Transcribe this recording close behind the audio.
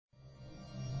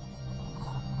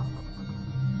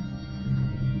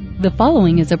The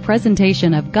following is a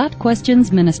presentation of Got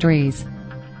Questions Ministries.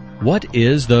 What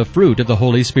is the fruit of the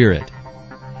Holy Spirit?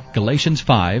 Galatians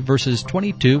 5 verses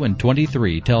 22 and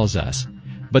 23 tells us,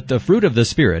 "But the fruit of the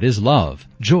Spirit is love,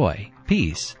 joy,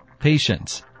 peace,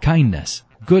 patience, kindness,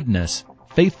 goodness,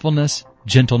 faithfulness,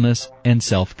 gentleness, and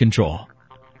self-control."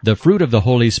 The fruit of the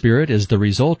Holy Spirit is the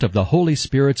result of the Holy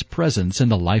Spirit's presence in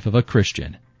the life of a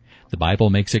Christian. The Bible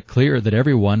makes it clear that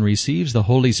everyone receives the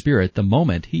Holy Spirit the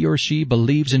moment he or she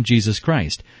believes in Jesus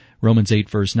Christ, Romans 8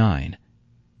 verse 9.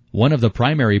 One of the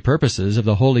primary purposes of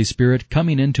the Holy Spirit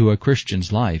coming into a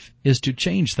Christian's life is to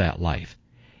change that life.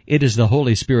 It is the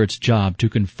Holy Spirit's job to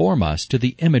conform us to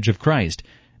the image of Christ,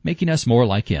 making us more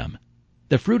like Him.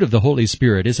 The fruit of the Holy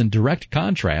Spirit is in direct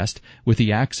contrast with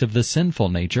the acts of the sinful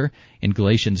nature in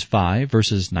Galatians 5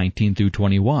 verses 19 through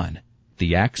 21.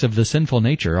 The acts of the sinful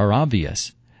nature are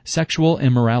obvious: sexual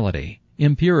immorality,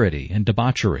 impurity and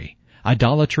debauchery,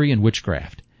 idolatry and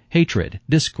witchcraft, hatred,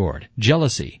 discord,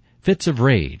 jealousy, fits of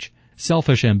rage,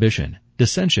 selfish ambition,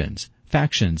 dissensions,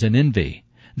 factions and envy,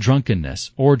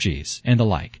 drunkenness, orgies, and the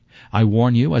like. I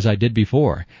warn you, as I did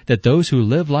before, that those who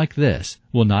live like this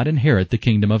will not inherit the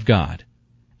kingdom of God.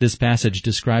 This passage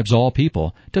describes all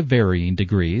people, to varying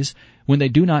degrees, when they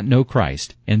do not know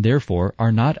Christ, and therefore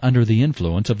are not under the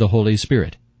influence of the Holy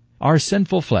Spirit. Our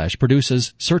sinful flesh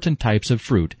produces certain types of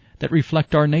fruit that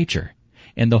reflect our nature,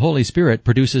 and the Holy Spirit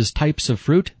produces types of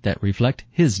fruit that reflect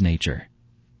His nature.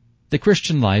 The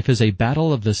Christian life is a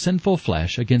battle of the sinful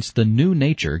flesh against the new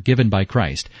nature given by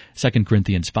Christ, 2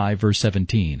 Corinthians 5 verse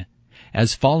 17.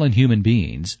 As fallen human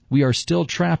beings, we are still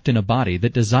trapped in a body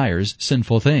that desires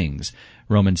sinful things,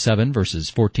 Romans 7 verses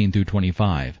 14 through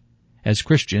 25. As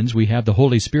Christians, we have the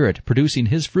Holy Spirit producing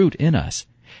His fruit in us,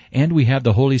 and we have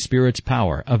the Holy Spirit's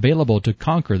power available to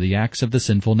conquer the acts of the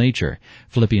sinful nature,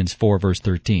 Philippians 4 verse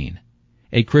 13.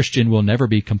 A Christian will never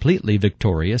be completely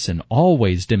victorious in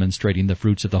always demonstrating the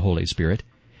fruits of the Holy Spirit.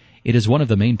 It is one of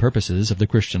the main purposes of the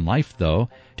Christian life, though,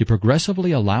 to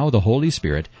progressively allow the Holy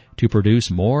Spirit to produce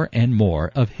more and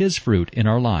more of His fruit in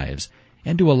our lives,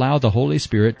 and to allow the Holy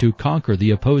Spirit to conquer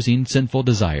the opposing sinful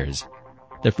desires.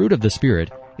 The fruit of the Spirit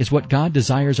is what God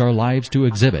desires our lives to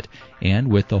exhibit,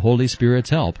 and with the Holy Spirit's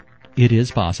help, it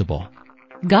is possible.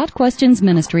 Got Questions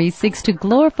Ministries seeks to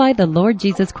glorify the Lord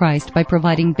Jesus Christ by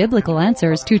providing biblical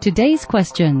answers to today's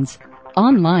questions.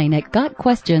 Online at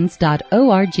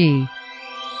GotQuestions.org.